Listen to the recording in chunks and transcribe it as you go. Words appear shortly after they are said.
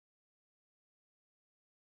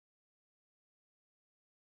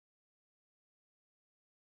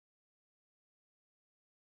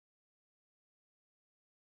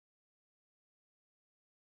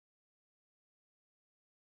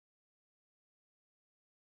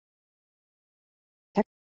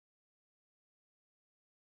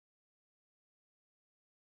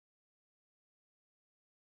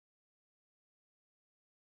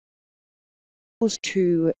was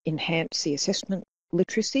to enhance the assessment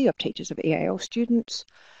literacy of teachers of EAL students,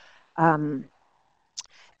 and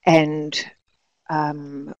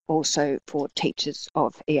also for teachers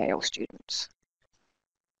of EAL students.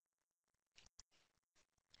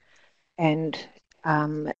 And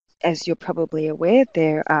as you're probably aware,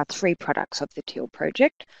 there are 3 products of the TEAL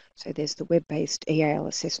project. So there's the web-based EAL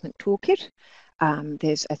assessment toolkit,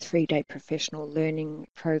 there's a 3-day professional learning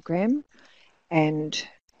program, and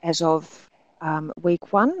as of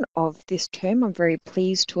week 1 of this term, I'm very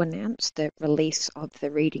pleased to announce the release of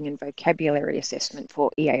the reading and vocabulary assessment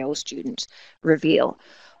for EAL students, REVEAL,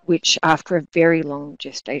 which after a very long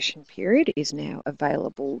gestation period is now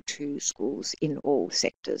available to schools in all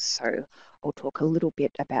sectors. So I'll talk a little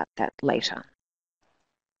bit about that later.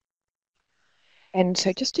 And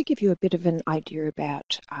so just to give you a bit of an idea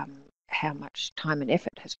about how much time and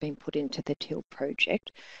effort has been put into the TEAL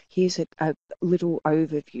project, here's a little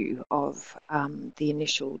overview of the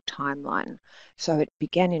initial timeline. So it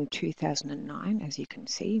began in 2009, as you can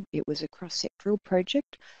see. It was a cross-sectoral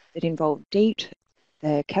project that involved DEET,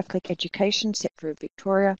 the Catholic Education Sector of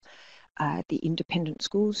Victoria, the Independent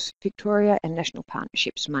Schools Victoria, and National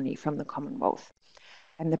Partnerships money from the Commonwealth.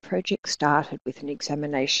 And the project started with an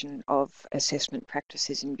examination of assessment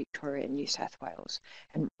practices in Victoria and New South Wales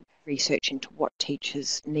and research into what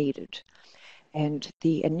teachers needed. And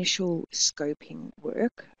the initial scoping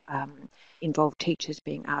work involved teachers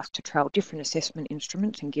being asked to trial different assessment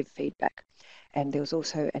instruments and give feedback. And there was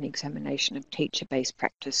also an examination of teacher-based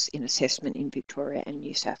practice in assessment in Victoria and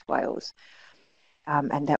New South Wales.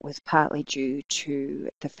 And that was partly due to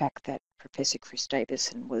the fact that Professor Chris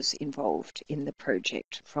Davison was involved in the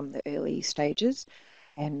project from the early stages,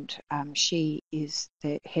 and she is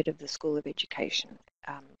the head of the School of Education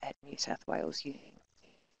at New South Wales Uni.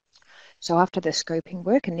 So after the scoping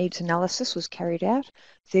work, a needs analysis was carried out.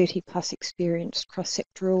 30 plus experienced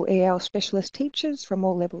cross-sectoral EAL specialist teachers from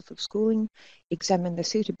all levels of schooling examined the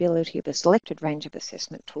suitability of a selected range of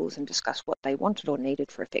assessment tools and discussed what they wanted or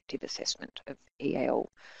needed for effective assessment of EAL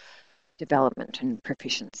development and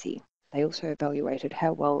proficiency. They also evaluated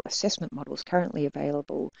how well assessment models currently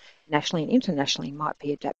available nationally and internationally might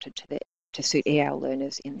be adapted to suit EAL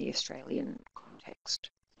learners in the Australian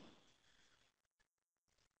context.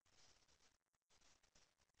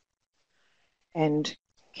 And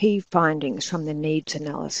key findings from the needs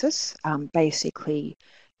analysis basically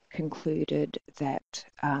concluded that,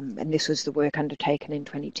 and this was the work undertaken in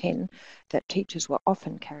 2010, that teachers were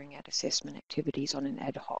often carrying out assessment activities on an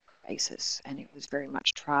ad hoc basis, and it was very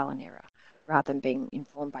much trial and error rather than being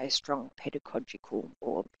informed by a strong pedagogical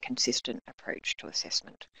or consistent approach to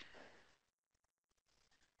assessment.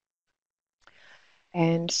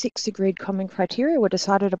 And 6 agreed common criteria were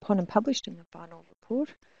decided upon and published in the final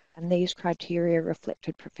report. And these criteria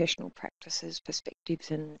reflected professional practices,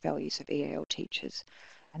 perspectives and values of EAL teachers,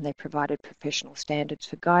 and they provided professional standards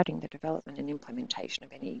for guiding the development and implementation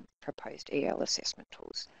of any proposed EAL assessment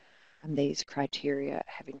tools. And these criteria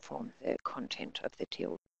have informed the content of the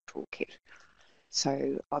TEAL toolkit.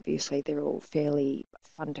 So obviously they're all fairly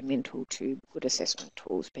fundamental to good assessment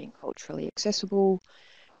tools being culturally accessible,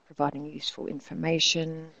 providing useful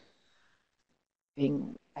information,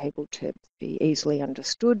 being able to be easily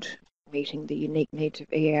understood, meeting the unique needs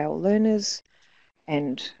of EAL learners,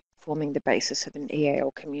 and forming the basis of an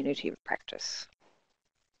EAL community of practice.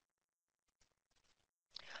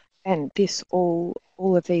 And all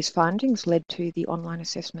of these findings led to the Online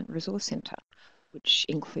Assessment Resource Centre, which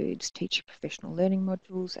includes teacher professional learning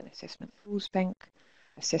modules, an assessment tools bank,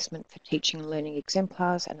 assessment for teaching and learning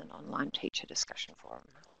exemplars, and an online teacher discussion forum.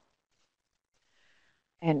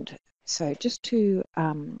 And so just to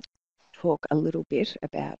talk a little bit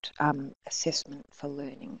about assessment for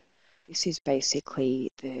learning. This is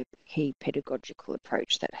basically the key pedagogical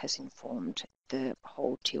approach that has informed the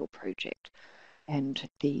whole TEAL project. And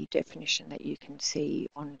the definition that you can see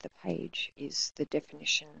on the page is the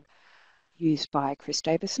definition used by Chris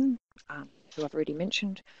Davison, who I've already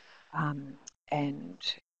mentioned,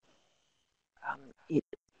 it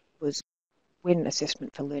was when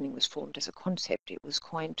assessment for learning was formed as a concept, it was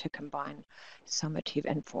coined to combine summative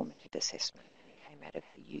and formative assessment. It came out of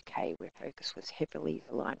the UK, where focus was heavily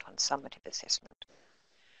reliant on summative assessment.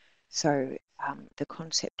 So the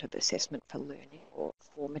concept of assessment for learning, or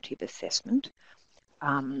formative assessment,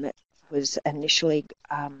 was initially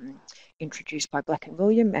introduced by Black and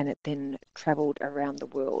William, and it then travelled around the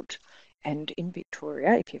world. And in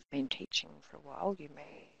Victoria, if you've been teaching for a while, you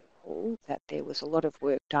may recall that there was a lot of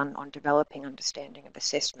work done on developing understanding of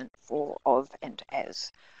assessment for, of, and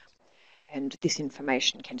as. And this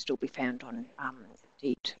information can still be found on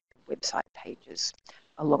DEET website pages,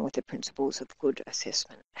 along with the principles of good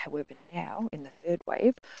assessment. However, now, in the third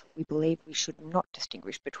wave, we believe we should not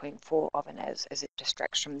distinguish between for, of, and as it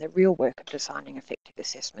distracts from the real work of designing effective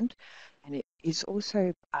assessment, and it is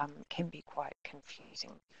also can be quite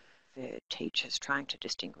confusing for teachers trying to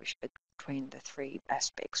distinguish between the three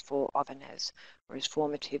aspects, for, of, and as, whereas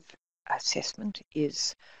formative assessment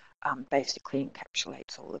is basically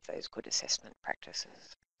encapsulates all of those good assessment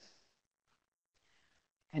practices.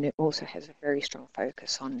 And it also has a very strong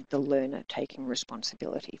focus on the learner taking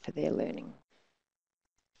responsibility for their learning.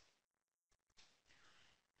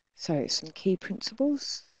 So some key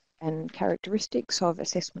principles and characteristics of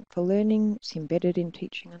assessment for learning. It's embedded in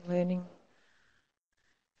teaching and learning.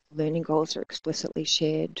 Learning goals are explicitly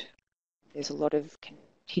shared. There's a lot of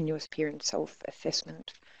continuous peer and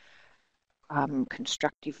self-assessment.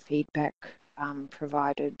 Constructive feedback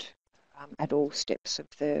provided at all steps of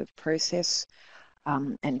the process.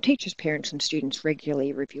 And teachers, parents and students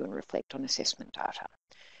regularly review and reflect on assessment data.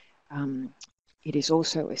 It is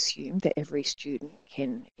also assumed that every student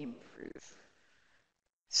can improve.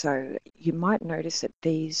 So you might notice that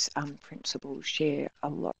these principles share a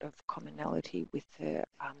lot of commonality with the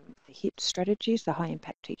HIT strategies, the high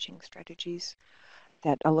impact teaching strategies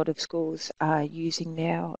that a lot of schools are using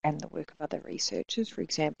now, and the work of other researchers. For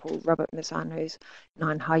example, Robert Mazzano's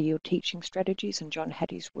 9 high yield teaching strategies and John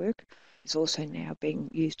Hattie's work is also now being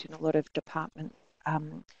used in a lot of department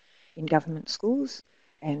in government schools,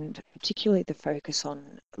 and particularly the focus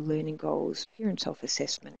on learning goals, peer and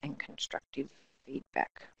self-assessment and constructive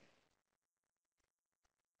feedback.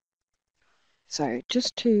 So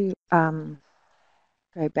just to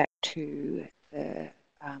go back to the,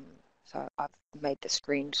 so I've made the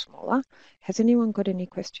screen smaller. Has anyone got any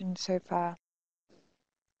questions so far?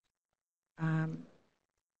 I'm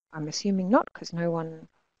assuming not, because no one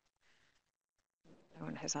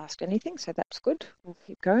has asked anything, so that's good. We'll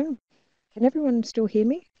keep going. Can everyone still hear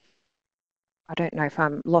me? I don't know if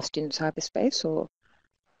I'm lost in cyberspace or...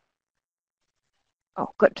 Oh,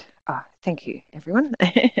 good. Thank you, everyone.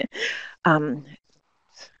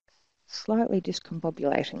 Slightly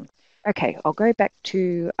discombobulating. Okay, I'll go back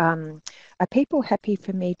to, are people happy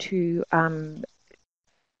for me to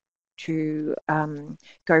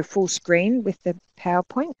go full screen with the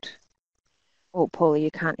PowerPoint? Oh, Paula, you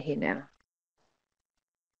can't hear now.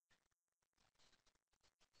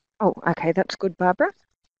 Oh, okay, that's good, Barbara.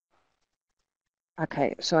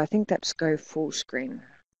 Okay, so I think that's go full screen.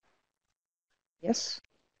 Yes?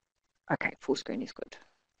 Okay, full screen is good.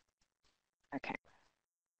 Okay.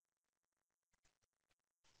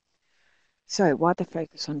 So why the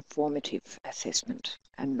focus on formative assessment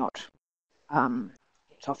and not,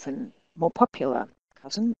 it's often more popular,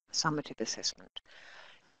 cousin, summative assessment?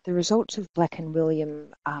 The results of Black and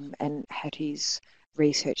William and Hattie's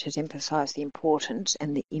research has emphasised the importance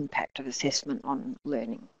and the impact of assessment on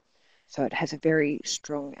learning. So it has a very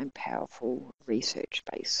strong and powerful research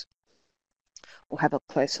base. We'll have a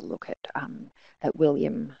closer look at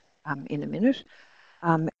William in a minute.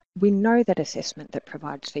 We know that assessment that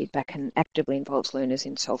provides feedback and actively involves learners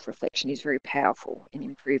in self-reflection is very powerful in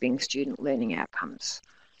improving student learning outcomes.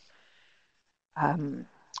 And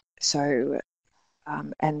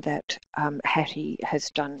that Hattie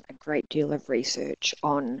has done a great deal of research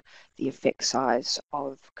on the effect size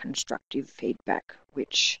of constructive feedback,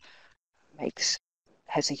 which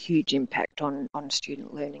has a huge impact on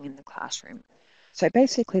student learning in the classroom. So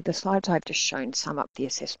basically, the slides I've just shown sum up the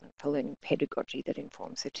assessment for learning pedagogy that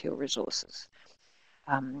informs the TEAL resources.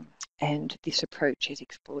 And this approach is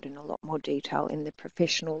explored in a lot more detail in the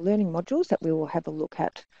professional learning modules that we will have a look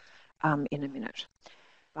at in a minute.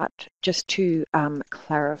 But just to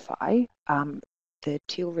clarify, the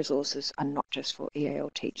TEAL resources are not just for EAL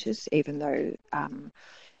teachers, even though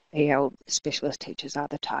EAL specialist teachers are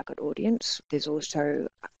the target audience. There's also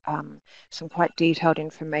some quite detailed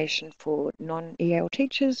information for non-EAL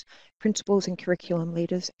teachers, principals and curriculum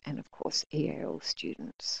leaders, and of course EAL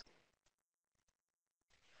students.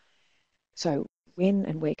 So when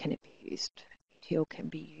and where can it be used? TEAL can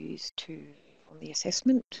be used to form the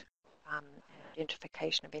assessment,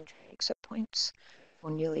 identification of entry and exit points for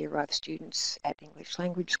newly arrived students at English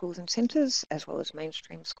language schools and centres, as well as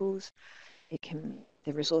mainstream schools.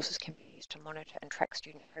 The resources can be used to monitor and track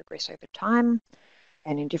student progress over time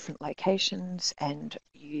and in different locations, and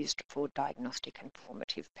used for diagnostic and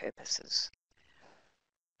formative purposes.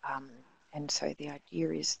 And so the idea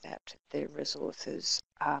is that the resources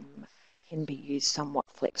can be used somewhat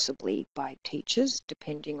flexibly by teachers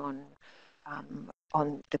depending on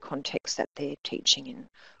the context that they're teaching in.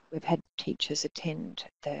 We've had teachers attend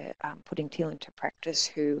the Putting TEAL into practice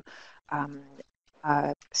who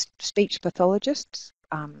are speech pathologists,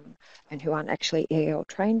 and who aren't actually EAL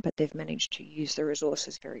trained, but they've managed to use the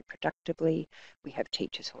resources very productively. We have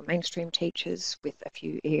teachers who are mainstream teachers with a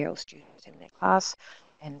few EAL students in their class,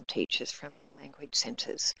 and teachers from language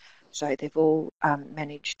centres. So they've all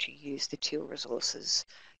managed to use the TEAL resources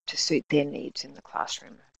to suit their needs in the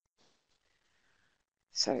classroom.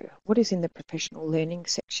 So what is in the professional learning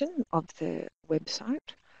section of the website?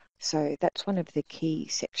 So that's one of the key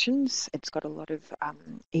sections. It's got a lot of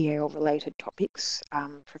EAL related topics,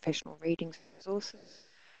 professional readings resources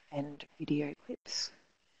and video clips.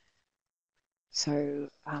 So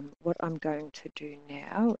what I'm going to do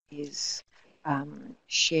now is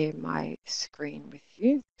share my screen with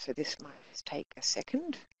you. So this might just take a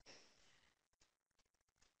second.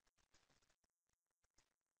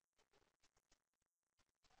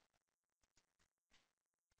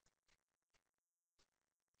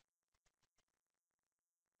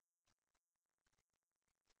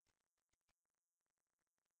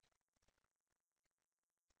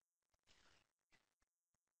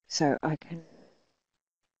 So I can,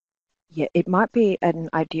 yeah, it might be an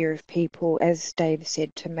idea of people, as Dave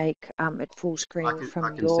said, to make it full screen I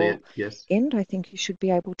from can see your it, yes. end. I think you should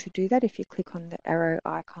be able to do that if you click on the arrow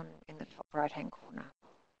icon in the top right-hand corner.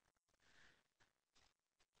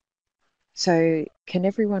 So can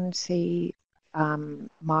everyone see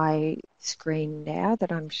my screen now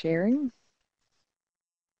that I'm sharing?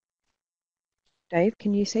 Dave,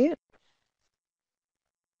 can you see it?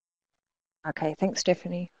 Okay, thanks,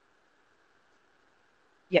 Stephanie.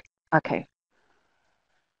 Yep, okay.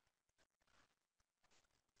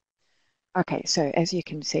 Okay, so as you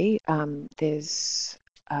can see, there's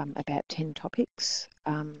about 10 topics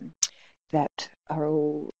that are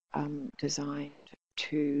all designed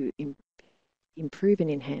to improve and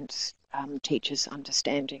enhance teachers'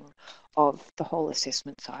 understanding of the whole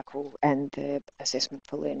assessment cycle and the assessment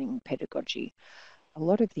for learning pedagogy. A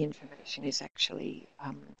lot of the information is actually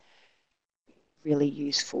really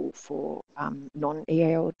useful for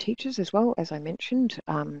non-EAL teachers as well, as I mentioned,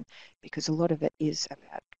 because a lot of it is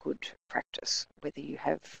about good practice, whether you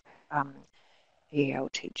have EAL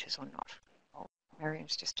teachers or not. Oh,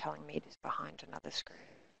 Mariam's just telling me it is behind another screen.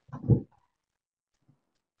 I'll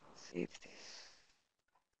see if this...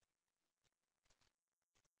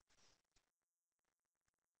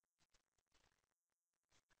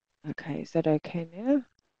 Okay, is that okay now?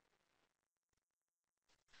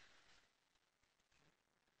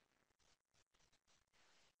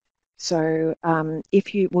 So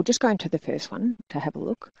if you, we'll just go into the first one to have a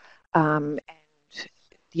look, and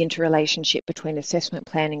the interrelationship between assessment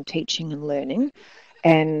planning, teaching and learning.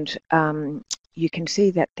 And you can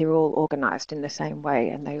see that they're all organised in the same way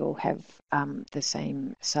and they all have the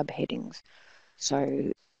same subheadings.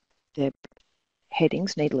 So the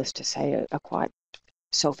headings, needless to say, are quite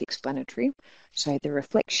self-explanatory. So the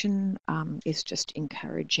reflection is just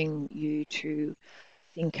encouraging you to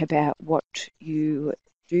think about what you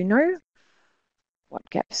do know, what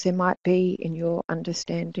gaps there might be in your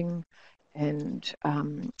understanding, and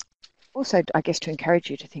also, I guess, to encourage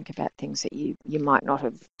you to think about things that you might not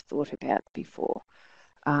have thought about before.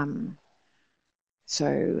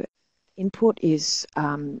 So input is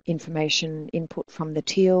information input from the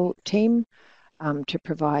TEAL team to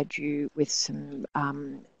provide you with some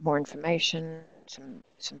more information,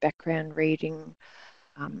 some background reading.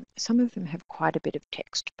 Some of them have quite a bit of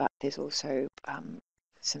text, but there's also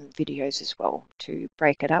some videos as well to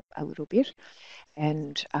break it up a little bit.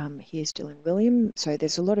 And here's Dylan William. So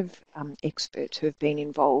there's a lot of experts who have been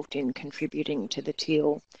involved in contributing to the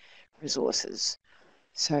TEAL resources.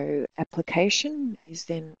 So application is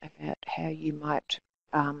then about how you might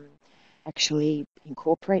actually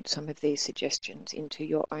incorporate some of these suggestions into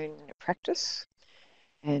your own practice.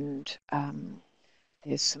 And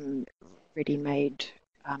there's some ready-made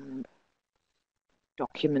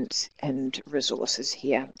documents and resources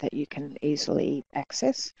here that you can easily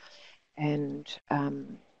access. And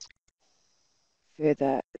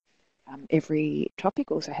further, every topic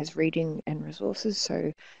also has reading and resources.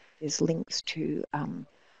 So there's links to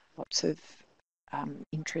lots of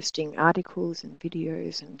interesting articles and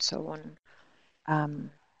videos and so on.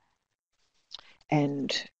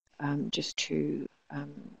 And just to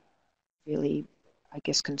really, I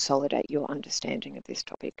guess, consolidate your understanding of this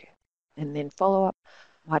topic. And then follow-up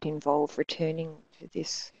might involve returning to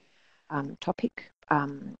this topic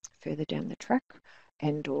further down the track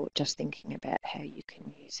and or just thinking about how you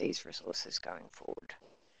can use these resources going forward.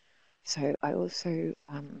 So I also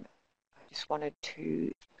just wanted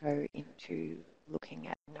to go into looking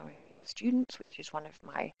at knowing your students, which is one of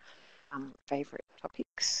my favourite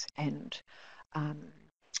topics. And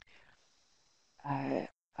I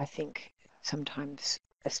think sometimes,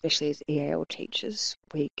 especially as EAL teachers,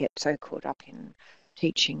 we get so caught up in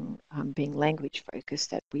teaching being language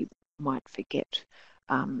focused that we might forget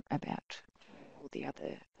about all the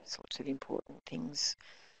other sorts of important things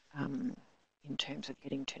in terms of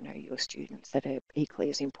getting to know your students that are equally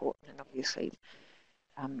as important. And obviously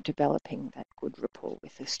developing that good rapport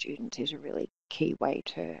with the students is a really key way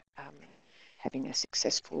to having a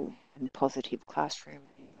successful and positive classroom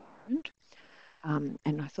environment.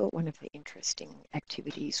 And I thought one of the interesting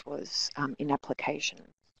activities was in application.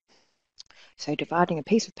 So dividing a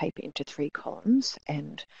piece of paper into 3 columns,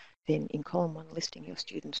 and then in column 1 listing your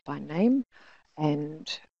students by name,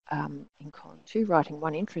 and in column 2 writing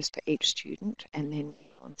 1 interest for each student, and then in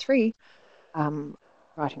column 3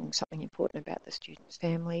 writing something important about the student's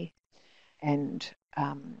family, and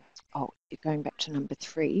going back to number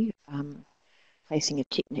 3, placing a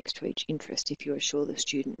tick next to each interest if you are sure the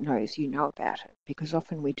student knows you know about it, because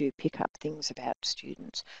often we do pick up things about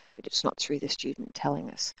students, but it's not through the student telling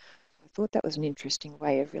us. I thought that was an interesting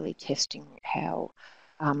way of really testing how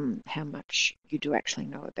much you do actually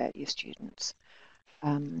know about your students.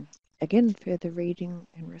 Again, further reading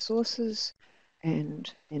and resources,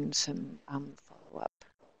 and then some follow-up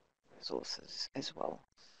resources as well.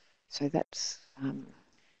 So that's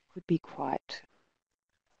could be quite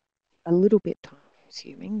a little bit time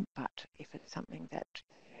consuming, but if it's something that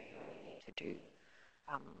you need to do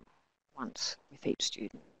once with each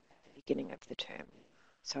student at the beginning of the term.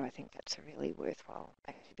 So I think that's a really worthwhile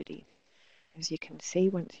activity. As you can see,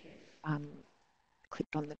 once you've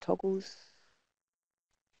clicked on the toggles,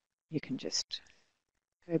 you can just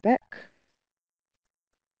go back.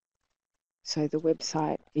 So the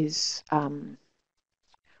website is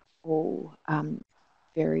all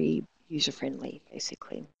very user-friendly,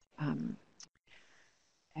 basically.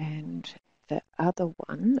 And the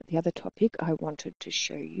other topic I wanted to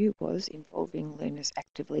show you was involving learners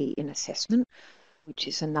actively in assessment, which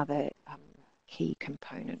is another key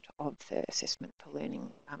component of the assessment for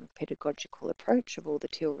learning pedagogical approach of all the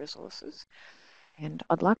TEAL resources. And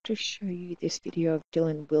I'd like to show you this video of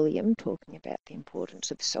Dylan William talking about the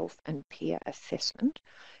importance of self and peer assessment.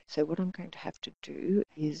 So what I'm going to have to do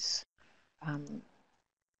is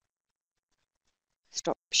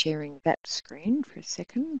stop sharing that screen for a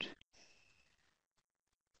second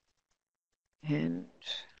and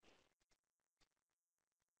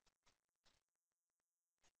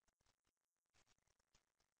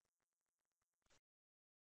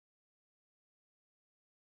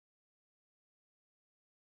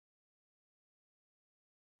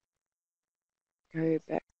go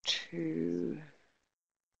back to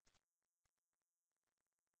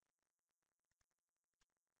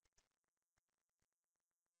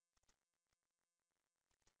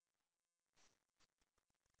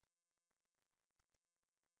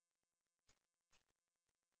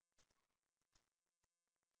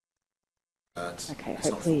okay,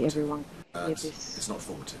 hopefully everyone can hear this. It's not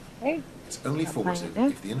formative. Okay. It's only formative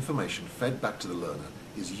if the information fed back to the learner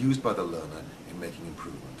is used by the learner in making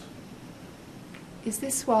improvement. Is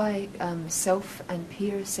this why self and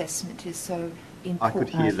peer assessment is so important? I could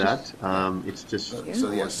hear that. It's just...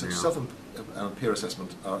 So yes, self and peer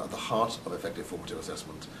assessment are at the heart of effective formative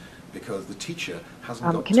assessment, because the teacher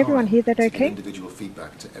hasn't got can everyone hear that to okay? give individual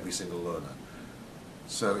feedback to every single learner.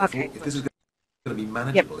 So if this is going to be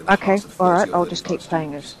manageable in a class of 30 all right, or I'll just keep playing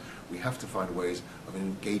students, we have to find ways of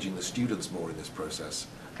engaging the students more in this process.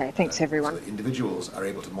 Okay, thanks everyone. So that individuals are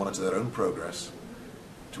able to monitor their own progress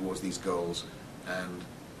towards these goals and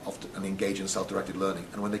engage in self-directed learning.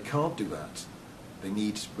 And when they can't do that, they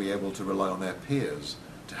need to be able to rely on their peers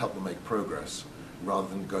to help them make progress rather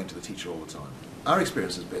than going to the teacher all the time. Our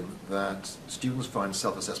experience has been that students find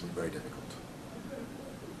self-assessment very difficult.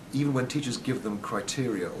 Even when teachers give them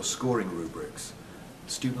criteria or scoring rubrics,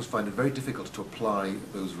 students find it very difficult to apply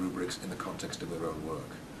those rubrics in the context of their own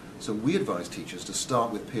work. So we advise teachers to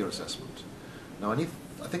start with peer assessment. Now I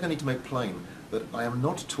think I need to make plain that I am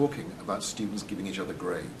not talking about students giving each other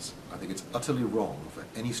grades. I think it's utterly wrong for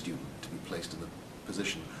any student to be placed in the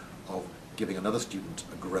position of giving another student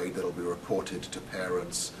a grade that will be reported to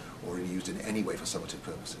parents or used in any way for summative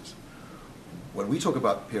purposes. When we talk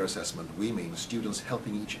about peer assessment, we mean students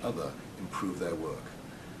helping each other improve their work.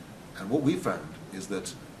 And what we found is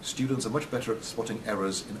that students are much better at spotting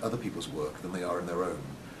errors in other people's work than they are in their own.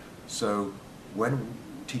 So when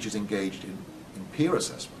teachers engaged in peer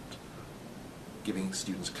assessment, giving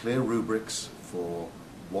students clear rubrics for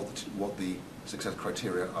what the success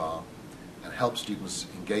criteria are, and help students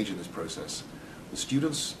engage in this process, the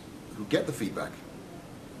students who get the feedback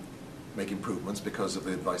make improvements because of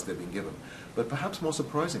the advice they've been given. But perhaps more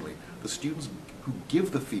surprisingly, the students who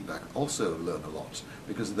give the feedback also learn a lot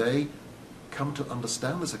because they come to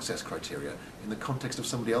understand the success criteria in the context of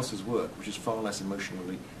somebody else's work, which is far less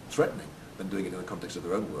emotionally threatening than doing it in the context of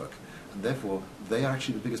their own work. And therefore, they are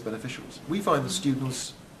actually the biggest beneficiaries. We find the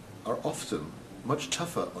students are often much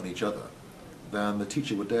tougher on each other than the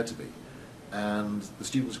teacher would dare to be. And the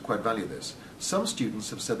students quite value this. Some students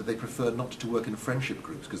have said that they prefer not to work in friendship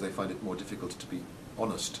groups because they find it more difficult to be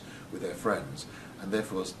honest with their friends. And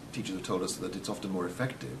therefore, teachers have told us that it's often more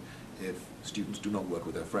effective if students do not work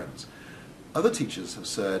with their friends. Other teachers have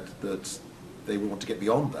said that they will want to get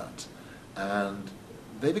beyond that, and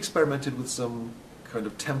they've experimented with some kind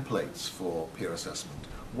of templates for peer assessment.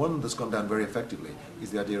 One that's gone down very effectively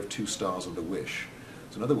is the idea of 2 stars and a wish.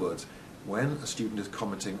 So in other words, when a student is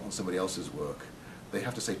commenting on somebody else's work, they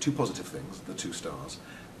have to say 2 positive things, the 2 stars,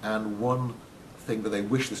 and 1 thing that they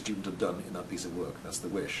wish the student had done in that piece of work. That's the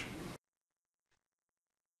wish.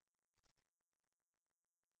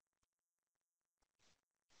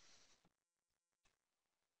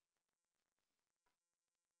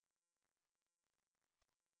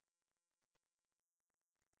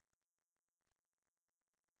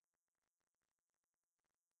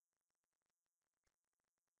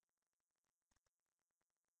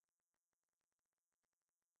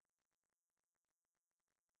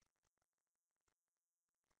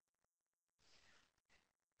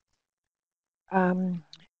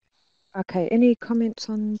 Okay, any comments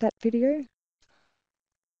on that video?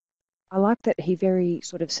 I like that he very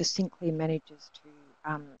sort of succinctly manages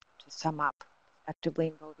to sum up actively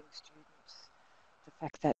involving students. The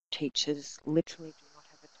fact that teachers literally do not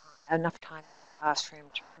have enough time in the classroom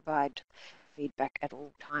to provide feedback at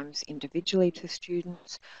all times individually to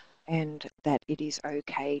students, and that it is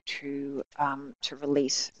okay to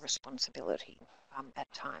release responsibility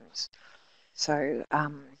at times. So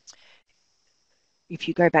if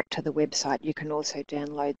you go back to the website, you can also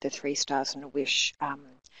download the 3 Stars and a Wish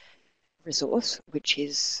resource, which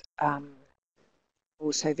is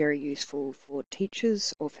also very useful for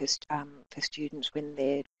teachers or for students when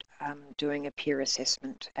they're doing a peer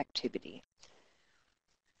assessment activity.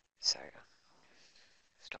 So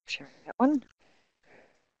stop sharing that one.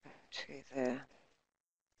 Back to the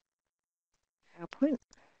PowerPoint.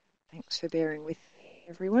 Thanks for bearing with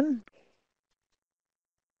everyone.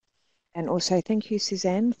 And also thank you,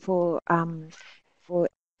 Suzanne, for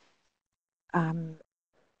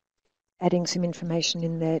adding some information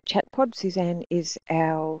in the chat pod. Suzanne is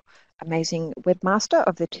our amazing webmaster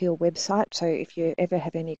of the TEAL website. So if you ever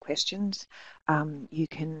have any questions, you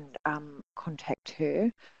can contact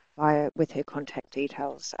her with her contact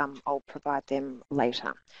details. I'll provide them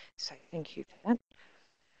later. So thank you for that.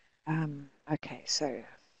 Okay, so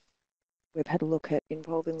we've had a look at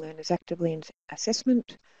involving learners actively in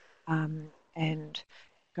assessment and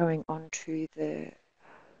going on to the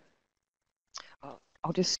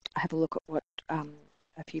I'll just have a look at what a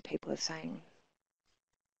few people are saying.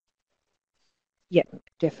 Yeah,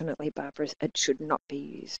 definitely, Barbara. It should not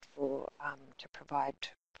be used for to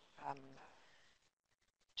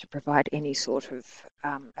provide any sort of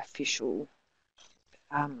official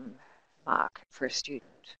mark for a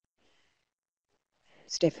student.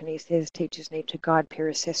 Stephanie says teachers need to guide peer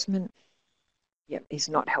assessment. Yep, is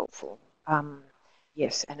not helpful.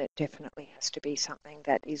 Yes, and it definitely has to be something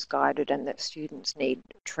that is guided and that students need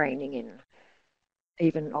training in.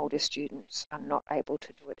 Even older students are not able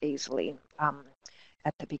to do it easily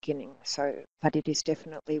at the beginning. So, but it is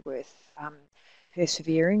definitely worth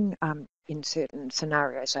persevering in certain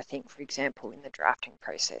scenarios. I think, for example, in the drafting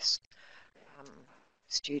process,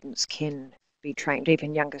 students can be trained,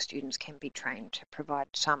 even younger students can be trained to provide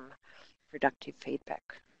some productive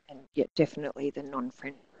feedback, and yet definitely the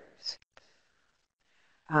non-friend groups.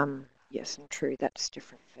 Yes, and true, that's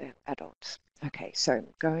different for adults. Okay, so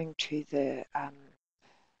going to the,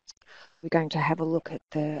 we're going to have a look at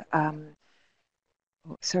the,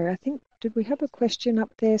 sorry, I think, did we have a question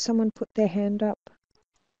up there? Someone put their hand up?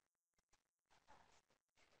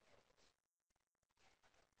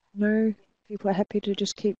 No? People are happy to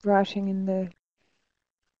just keep writing in the,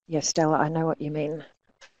 yes, Stella, I know what you mean.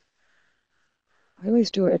 I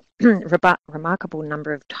always do a remarkable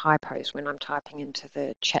number of typos when I'm typing into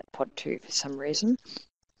the chat pod too, for some reason.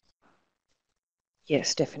 Yes,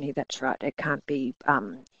 Stephanie, that's right. It can't be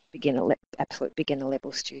absolute beginner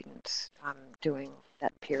level students doing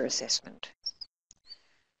that peer assessment,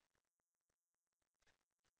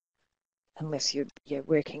 unless you're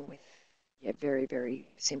working with very, very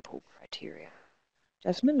simple criteria.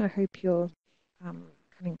 Jasmine, I hope you're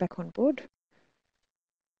coming back on board.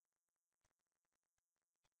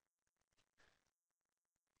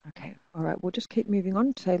 Okay, all right, we'll just keep moving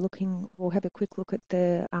on. So we'll have a quick look at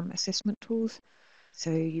the assessment tools. So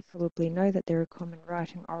you probably know that there are common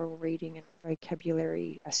writing, oral reading, and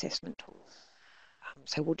vocabulary assessment tools.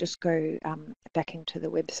 So we'll just go back into the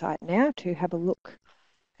website now to have a look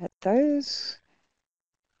at those.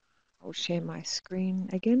 I'll share my screen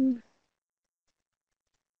again.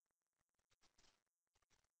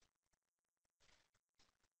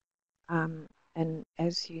 And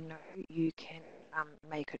as you know, you can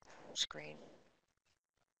make it full screen.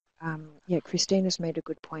 Yeah, Christina's made a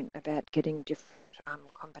good point about getting different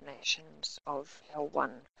combinations of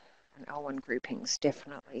L1 and L1 groupings,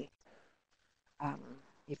 definitely.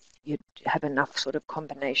 If you have enough sort of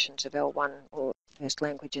combinations of L1 or first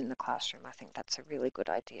language in the classroom, I think that's a really good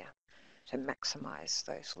idea to maximise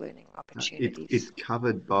those learning opportunities. It's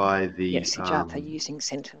covered by the Yes, Sujatha, using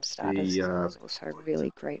sentence starters is also a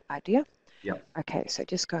really great idea. Yep. Okay, so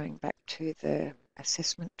just going back to the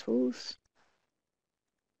assessment tools.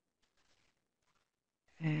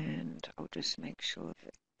 And I'll just make sure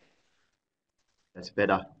that That's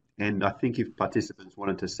better. And I think if participants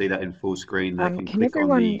wanted to see that in full screen, they can can click on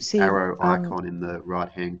everyone the see arrow icon in the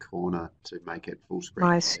right-hand corner to make it full screen my for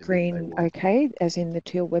them if they screen want. okay, as in the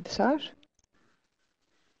TEAL website?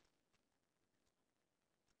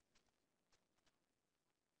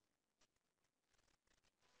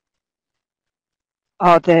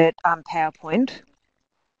 Oh, the PowerPoint.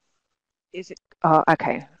 Is it? Oh,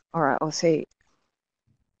 okay. All right, I'll see.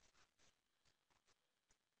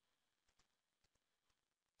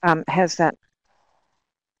 How's that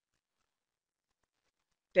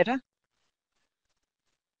better?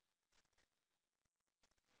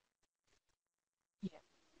 Yeah.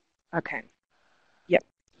 Okay. Yep.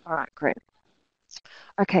 All right, great.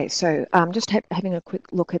 Okay, so just having a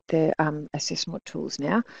quick look at the assessment tools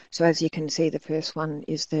now. So as you can see, the first one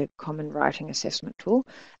is the Common Writing Assessment Tool.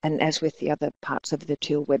 And as with the other parts of the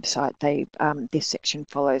TEAL website, this section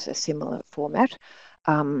follows a similar format.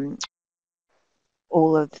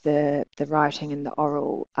 All of the writing and the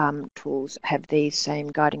oral tools have these same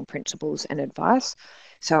guiding principles and advice.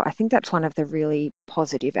 So I think that's one of the really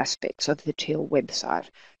positive aspects of the TEAL website,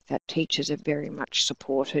 that teachers are very much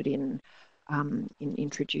supported in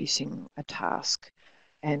introducing a task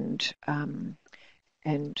and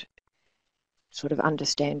sort of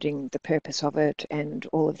understanding the purpose of it and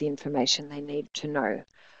all of the information they need to know.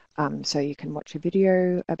 So you can watch a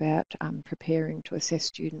video about preparing to assess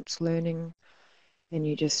students' learning. Then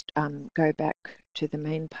you just go back to the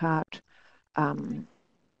main part, think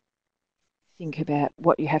about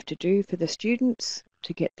what you have to do for the students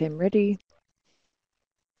to get them ready,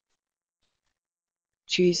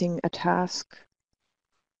 choosing a task.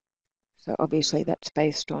 So obviously that's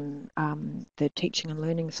based on the teaching and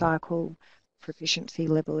learning cycle, proficiency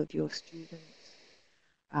level of your students,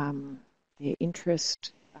 their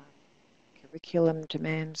interest, curriculum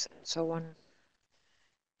demands, and so on,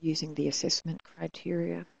 using the assessment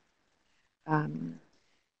criteria.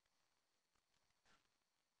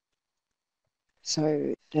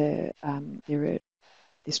 So this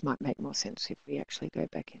might make more sense if we actually go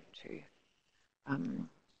back into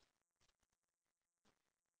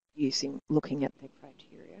looking at the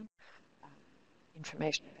criteria,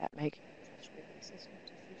 information about making a trust-driven assessment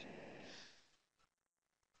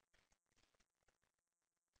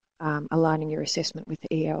decision, aligning your assessment with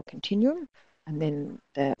the EAL continuum, and then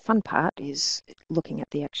the fun part is looking at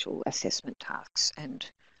the actual assessment tasks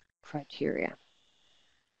and criteria.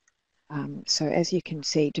 So as you can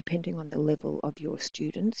see, depending on the level of your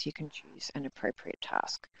students, you can choose an appropriate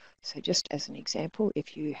task. So just as an example,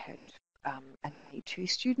 if you had an A2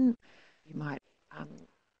 student, you might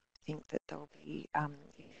think that they'll be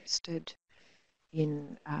interested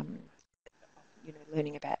in,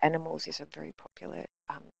 learning about animals is a very popular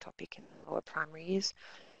topic in the lower primary years.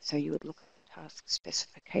 So you would look at the task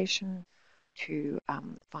specification to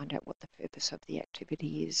find out what the purpose of the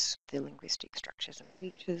activity is, the linguistic structures and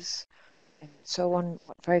features, and so on,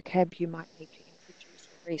 what vocab you might need to introduce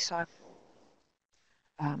or recycle.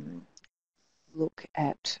 Look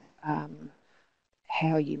at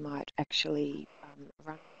how you might actually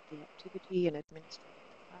run the activity and administer it in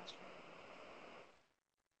the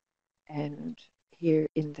classroom. And here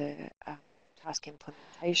in the task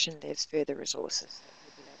implementation, there's further resources that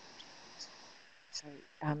you'll be able to use. So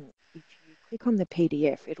if you click on the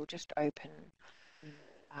PDF, it'll just open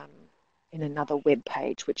in another web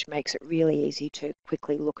page, which makes it really easy to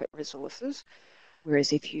quickly look at resources.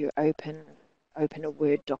 Whereas if you open a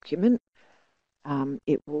Word document,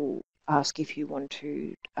 it will ask if you want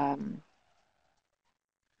to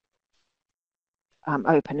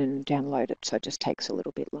open and download it, so it just takes a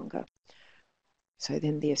little bit longer. So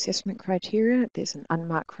then the assessment criteria, there's an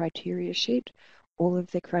unmarked criteria sheet. All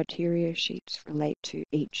of the criteria sheets relate to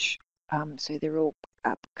each, so they're all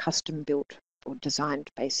custom built or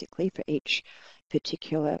designed basically for each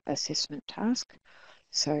particular assessment task.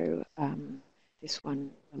 So this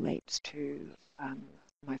one relates to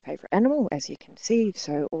my favourite animal, as you can see.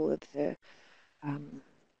 So all of the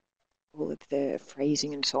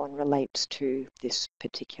phrasing and so on relates to this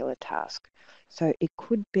particular task. So it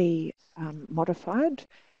could be modified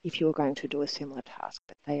if you're going to do a similar task,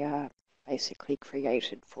 but they are basically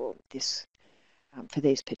created for this for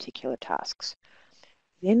these particular tasks.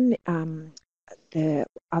 Then the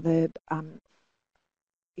other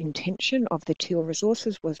intention of the TEAL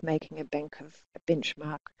resources was making a bank of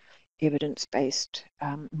benchmark evidence-based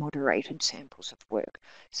moderated samples of work.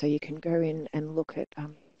 So you can go in and look at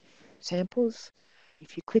samples.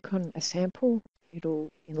 If you click on a sample,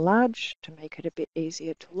 it'll enlarge to make it a bit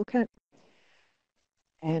easier to look at.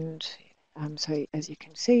 And so as you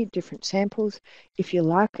can see, different samples. If you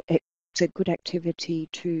like, it's a good activity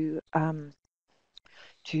to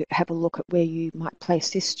have a look at where you might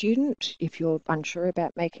place this student if you're unsure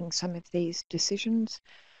about making some of these decisions.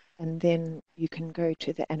 And then you can go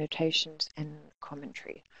to the annotations and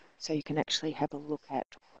commentary. So you can actually have a look at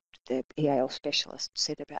what the EAL specialist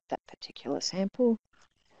said about that particular sample.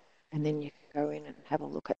 And then you can go in and have a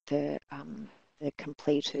look at the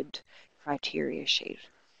completed criteria sheet.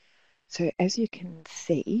 So as you can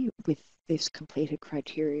see with this completed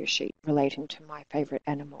criteria sheet relating to my favourite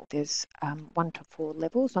animal, there's 1 to 4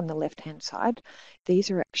 levels on the left-hand side.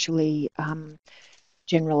 These are actually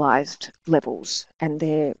generalised levels, and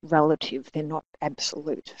they're relative, they're not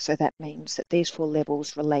absolute. So that means that these 4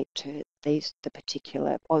 levels relate to the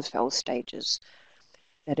particular ASVAL stages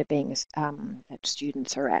that are being that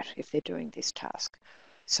students are at if they're doing this task.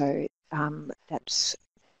 So that's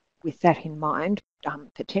with that in mind,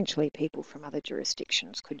 potentially people from other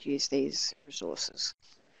jurisdictions could use these resources.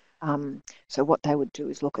 So what they would do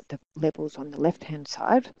is look at the levels on the left-hand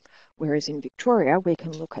side, whereas in Victoria, we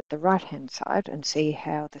can look at the right-hand side and see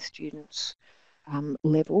how the students'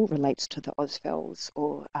 level relates to the ASVALs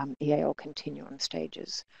or EAL continuum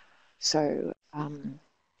stages. So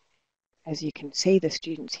as you can see, the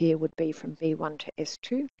students here would be from B1 to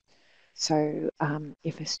S2. So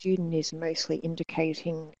if a student is mostly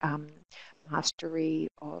indicating mastery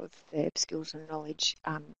of their skills and knowledge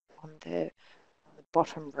on the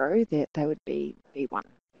bottom row, they would be B1.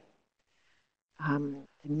 The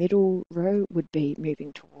middle row would be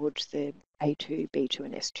moving towards the A2, B2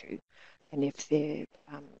 and S2. And if they're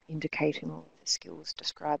indicating all the skills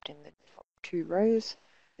described in the top 2 rows,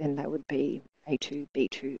 then they would be A2,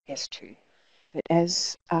 B2, S2. But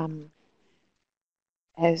as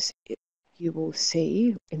you will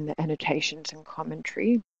see in the annotations and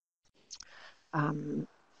commentary,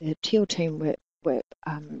 the TEAL team were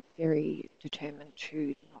very determined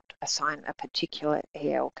to not assign a particular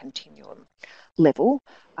EAL continuum level.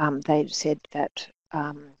 They said that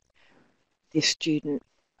this student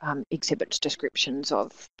exhibits descriptions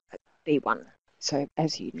of B1. So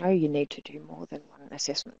as you know, you need to do more than one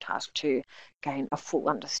assessment task to gain a full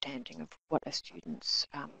understanding of what a student's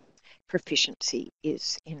proficiency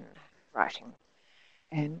is in writing.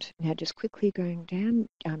 And now just quickly going down,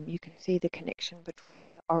 you can see the connection between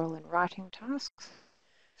the oral and writing tasks.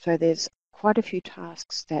 So there's quite a few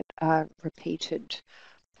tasks that are repeated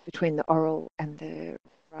between the oral and the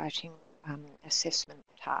writing assessment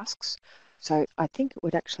tasks. So I think it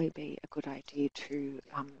would actually be a good idea to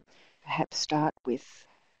perhaps start with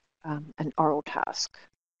an oral task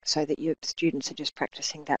so that your students are just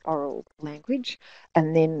practicing that oral language,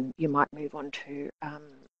 and then you might move on to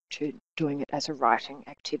doing it as a writing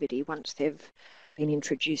activity once they've been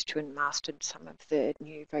introduced to and mastered some of the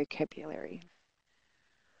new vocabulary.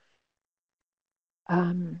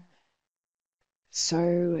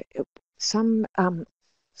 So some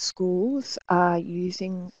schools are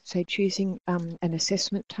choosing an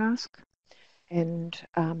assessment task and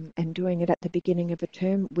doing it at the beginning of a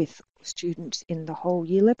term with students in the whole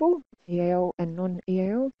year level, EAL and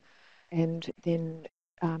non-EAL, and then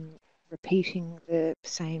repeating the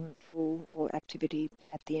same tool or activity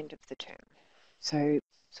at the end of the term. So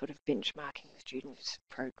sort of benchmarking students'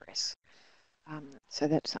 progress. So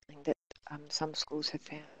that's something that some schools have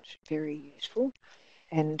found very useful.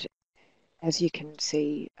 And as you can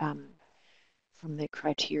see from the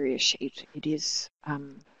criteria sheet, it is,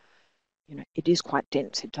 it is quite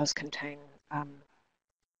dense. It does contain a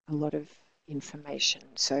lot of information.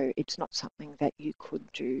 So it's not something that you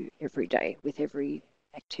could do every day with every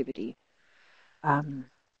activity.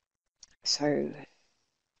 So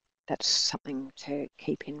that's something to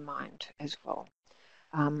keep in mind as well.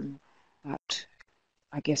 but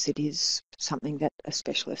I guess it is something that a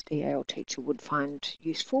specialist EAL teacher would find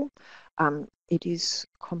useful. It is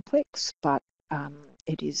complex, but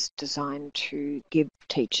it is designed to give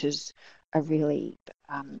teachers a really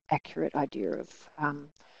accurate idea of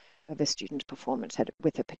a student's performance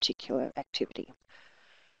with a particular activity.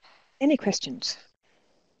 Any questions?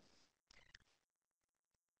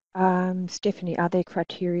 Stephanie, are there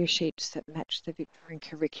criteria sheets that match the Victorian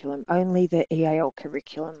curriculum? Only the EAL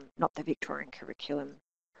curriculum, not the Victorian curriculum.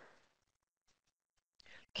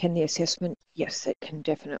 Can the assessment? Yes, it can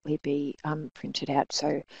definitely be printed out.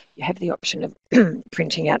 So you have the option of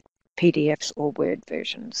printing out PDFs or Word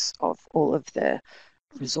versions of all of the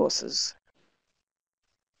resources.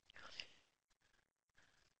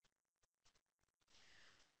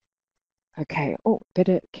 Okay,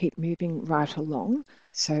 better keep moving right along.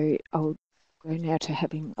 So I'll go now to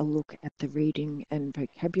having a look at the reading and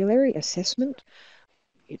vocabulary assessment,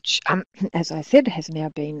 which, as I said, has now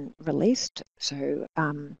been released. So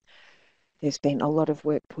there's been a lot of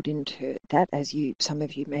work put into that, as some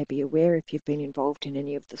of you may be aware if you've been involved in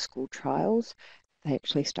any of the school trials. They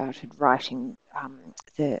actually started writing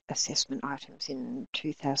the assessment items in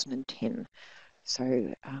 2010.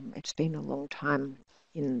 So it's been a long time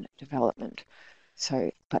in development.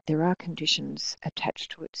 But there are conditions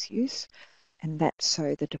attached to its use, and that's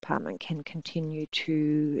so the department can continue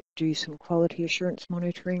to do some quality assurance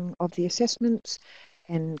monitoring of the assessments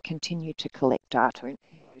and continue to collect data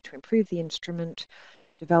to improve the instrument,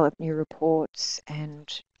 develop new reports,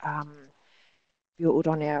 and build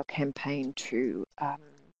on our campaign to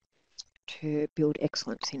build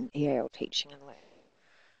excellence in EAL teaching and learning.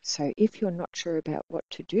 So if you're not sure about what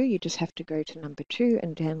to do, you just have to go to number 2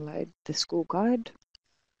 and download the school guide,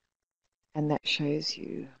 and that shows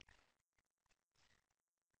you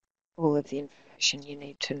all of the information you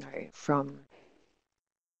need to know, from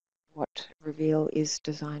what Reveal is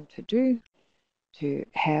designed to do to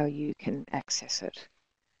how you can access it.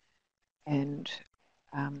 And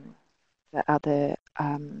the other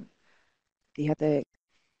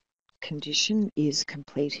condition is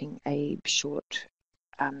completing a short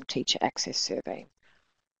teacher access survey,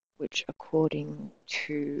 which according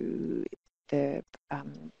to the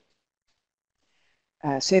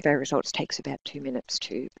survey results takes about 2 minutes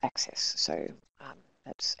to access. So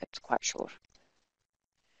it's quite short.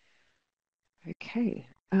 Okay.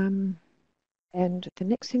 And the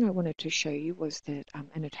next thing I wanted to show you was the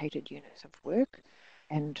annotated units of work,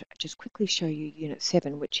 and just quickly show you Unit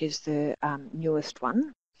 7, which is the newest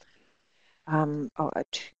one. A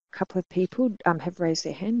couple of people have raised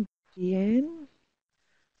their hand. Deanne?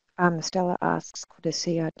 Stella asks, could a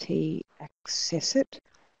CRT access it?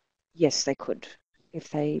 Yes, they could, if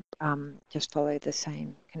they just follow the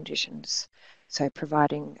same conditions. So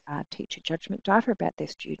providing teacher judgment data about their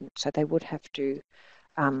students. So they would have to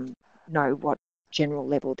know what general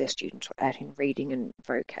level their students are at in reading and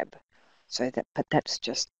vocab. But that's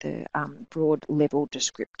just the broad level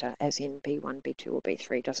descriptor, as in B1, B2, or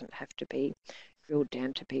B3. Doesn't have to be drilled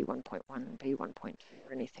down to B1.1, B1.2,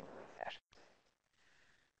 or anything like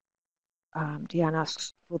that. Deanne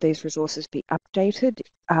asks, will these resources be updated?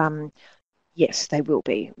 Yes, they will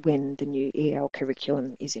be when the new EAL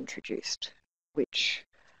curriculum is introduced, which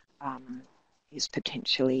is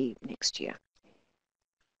potentially next year.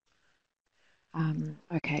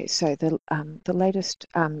 Okay, so the latest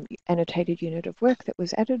annotated unit of work that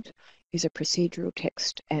was added is a procedural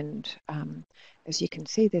text, and as you can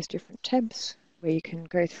see, there's different tabs where you can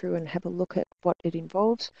go through and have a look at what it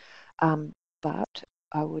involves, but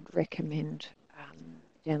I would recommend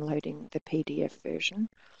downloading the PDF version,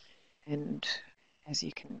 and as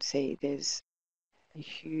you can see, there's a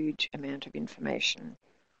huge amount of information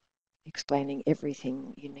explaining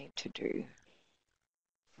everything you need to do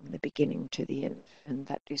from the beginning to the end, and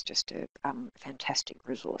that is just a fantastic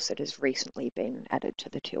resource that has recently been added to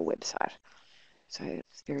the TEAL website. So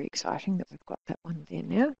it's very exciting that we've got that one there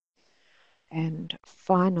now. And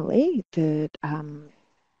finally, the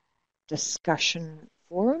discussion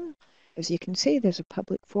forum. As you can see, there's a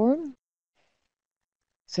public forum.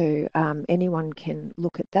 So anyone can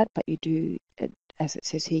look at that, but you do, as it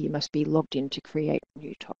says here, you must be logged in to create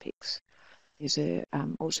new topics. There's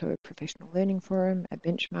also a professional learning forum, a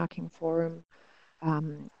benchmarking forum,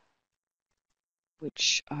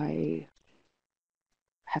 which I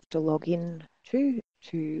have to log in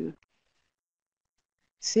to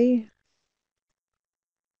see.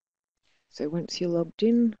 So once you're logged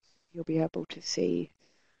in, you'll be able to see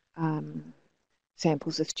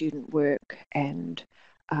samples of student work and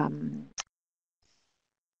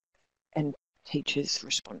teachers'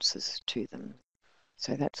 responses to them.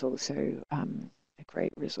 So that's also a a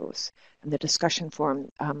great resource. And the discussion forum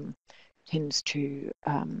tends to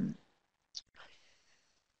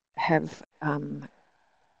have a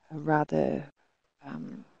rather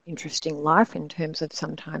interesting life in terms of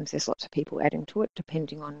sometimes there's lots of people adding to it,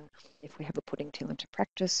 depending on if we have a Putting TEAL into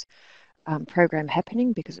Practice program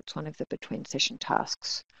happening, because it's one of the between session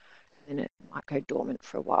tasks. Then it might go dormant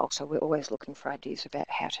for a while. So we're always looking for ideas about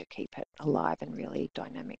how to keep it alive and really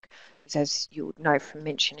dynamic. Because as you would know from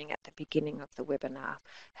mentioning at the beginning of the webinar,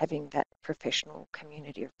 having that professional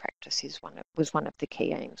community of practice was one of the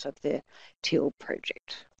key aims of the TEAL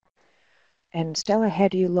project. And Stella, how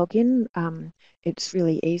do you log in? It's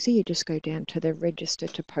really easy. You just go down to the register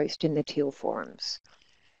to post in the TEAL forums.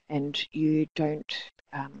 And you don't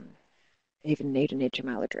even need an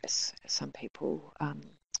email address. Some people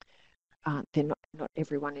they're not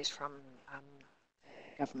everyone is from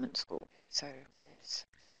government school, so it's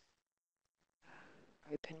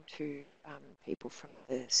open to people from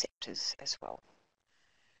the sectors as well.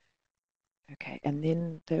 Okay, and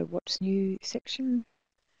then the what's new section.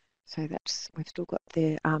 So we've still got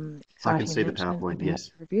the I can exciting see the announcement PowerPoint, about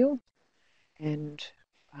yes. reveal, and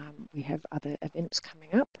we have other events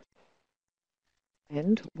coming up.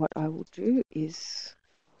 And what I will do is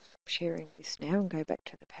sharing this now and go back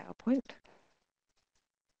to the PowerPoint.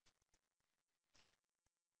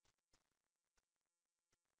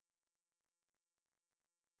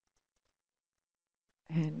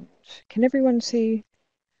 And can everyone see?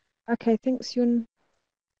 Okay, thanks, Yun.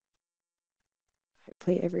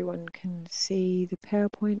 Hopefully everyone can see the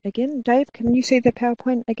PowerPoint again. Dave, can you see the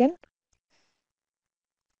PowerPoint again?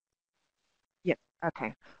 Yep,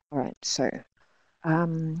 okay. All right, so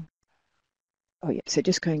so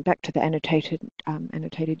just going back to the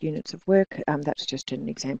annotated units of work, that's just an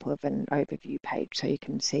example of an overview page, so you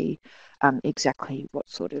can see exactly what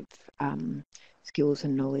sort of skills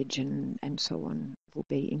and knowledge and so on will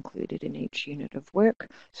be included in each unit of work.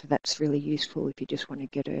 So that's really useful if you just want to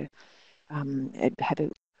get have a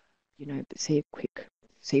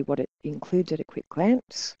see what it includes at a quick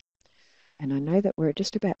glance. And I know that we're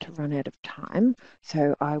just about to run out of time,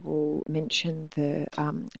 so I will mention the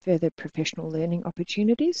further professional learning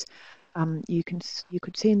opportunities. You could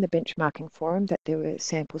see in the benchmarking forum that there were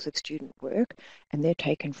samples of student work, and they're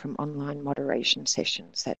taken from online moderation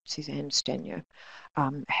sessions that Suzanne Stanier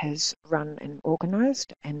has run and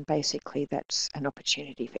organised. And basically, that's an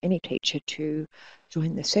opportunity for any teacher to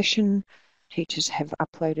join the session. Teachers have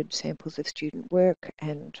uploaded samples of student work,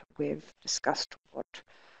 and we've discussed what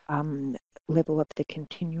level of the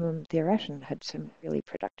continuum they're at, and had some really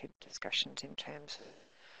productive discussions in terms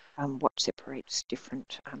of what separates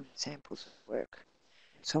different samples of work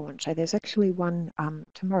and so on. So there's actually one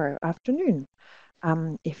tomorrow afternoon.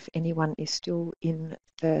 If anyone is still in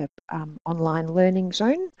the online learning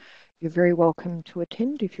zone, you're very welcome to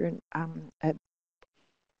attend if you're an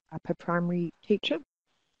upper primary teacher.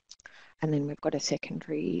 And then we've got a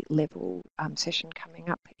secondary level session coming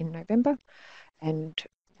up in November, and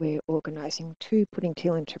we're organising 2 Putting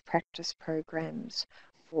TEAL into Practice programs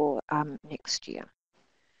for next year.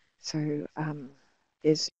 So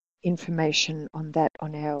there's information on that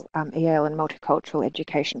on our EAL and Multicultural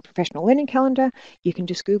Education Professional Learning Calendar. You can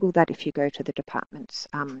just Google that if you go to the department's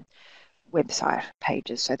website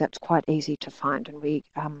pages. So that's quite easy to find, and we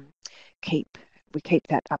keep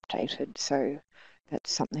that updated. So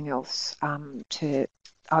that's something else to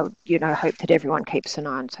hope that everyone keeps an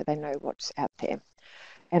eye on so they know what's out there.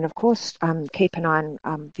 And of course, keep an eye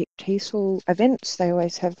on VicTESOL events. They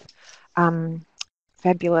always have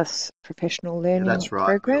fabulous professional learning That's right.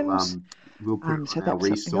 programs. We'll put it So on our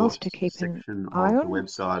that's something else resource to keep an section eye of the on.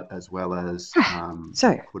 website, as well as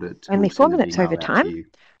So put it. only We'll 4 send an minutes over email out to time. you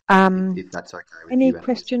if that's okay with Any you, Anna-Lise.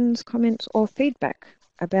 questions, comments, or feedback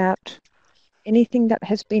about anything that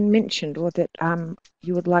has been mentioned or that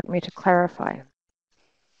you would like me to clarify?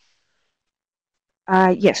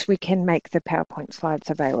 Yes, we can make the PowerPoint slides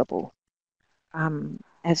available.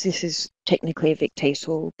 As this is technically a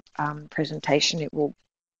VicTESOL presentation, it will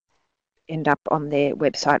end up on their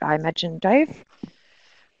website, I imagine, Dave.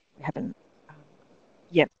 We haven't.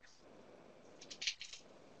 Yep.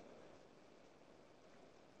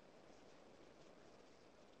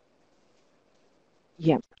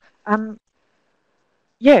 Yep.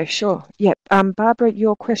 Yeah, sure. Yep. Barbara,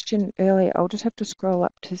 your question earlier, I'll just have to scroll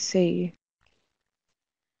up to see.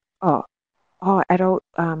 Oh, adult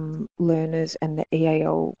learners and the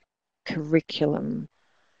EAL curriculum.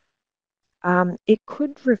 It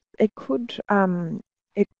could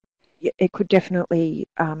definitely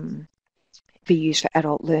be used for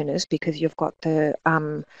adult learners, because you've got the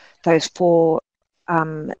those 4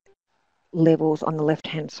 levels on the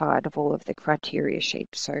left-hand side of all of the criteria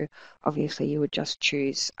sheets. So obviously you would just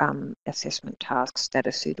choose assessment tasks that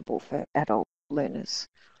are suitable for adult learners.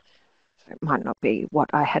 So it might not be what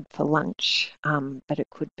I had for lunch, but it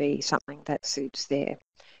could be something that suits their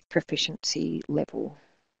proficiency level.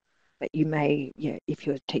 But you may, yeah, if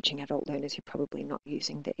you're teaching adult learners, you're probably not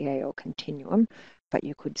using the EAL continuum, but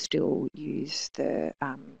you could still use the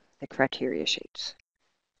criteria sheets.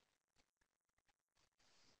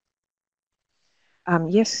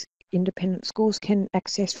 Yes, independent schools can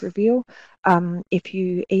access Reveal. If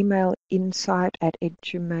you email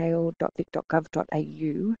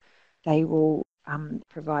insight@edumail.vic.gov.au, they will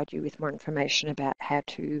provide you with more information about how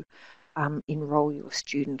to enrol your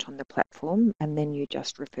student on the platform, and then you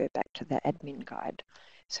just refer back to the admin guide.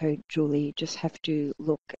 So Julie, you just have to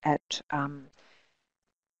look at go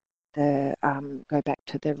back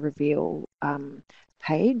to the Reveal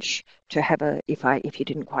page to have if you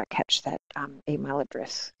didn't quite catch that email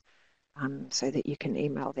address, so that you can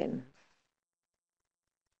email them.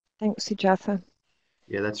 Thanks, Sujatha.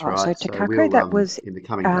 Yeah, that's Oh, so right. So Takako, we'll that was in the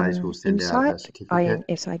coming days we'll send out a insight, certificate. We've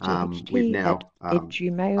INSIGHT now at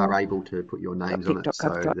are able to put your names on it. So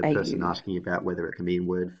the person edumail.vic.gov.au. asking about whether it can be in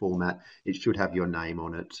Word format, it should have your name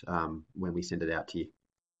on it when we send it out to you.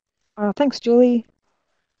 Oh, thanks, Julie.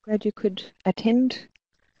 Glad you could attend.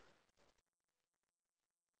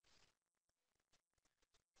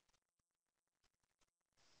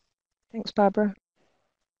 Thanks, Barbara.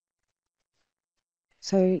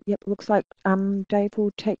 So, yep, looks like Dave will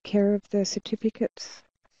take care of the certificates.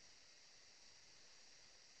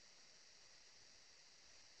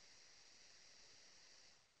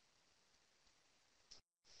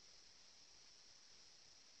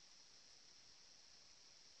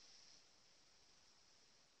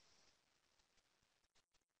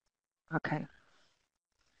 Okay.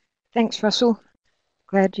 Thanks, Russell.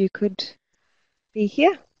 Glad you could be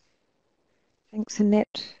here. Thanks,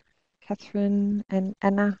 Annette, Catherine, and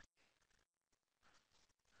Anna.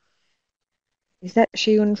 Is that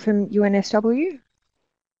Shiun from UNSW?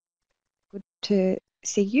 Good to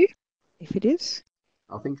see you, if it is.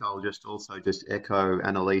 I think I'll also echo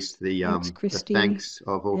Anna-Lise Thanks, the Christy thanks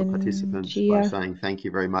of all the and participants by Gia saying thank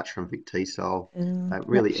you very much from VicTESOL. and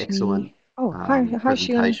Really excellent Lakshmi. Oh, hi, Shiun.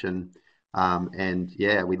 presentation, and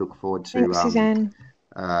yeah, we look forward Thanks, to Suzanne,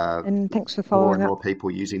 and thanks for more and following up. more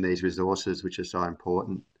people using these resources, which are so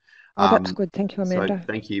important. Oh, that's good. Thank you, So Amanda.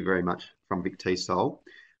 thank you very much from VicTESOL.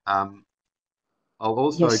 I'll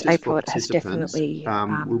also, Yes, just for April, it has participants, definitely,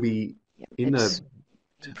 we'll be yep, in the it's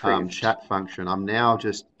improved chat function. I'm now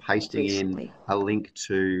just pasting in recently. a link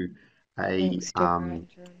to a Thanks, Deborah and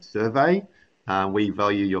Jerome. survey. We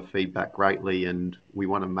value your feedback greatly, and we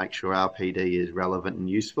want to make sure our PD is relevant and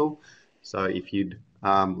useful. So if you'd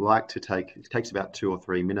like to it takes about 2 or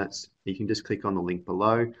 3 minutes. You can just click on the link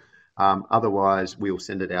below. Otherwise, we'll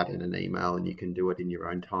send it out in an email, and you can do it in your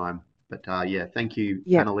own time. But yeah, thank you,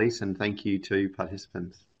 Yep. Anna-Lise, and thank you to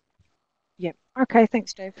participants. Yep. Okay,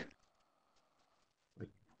 thanks, Dave.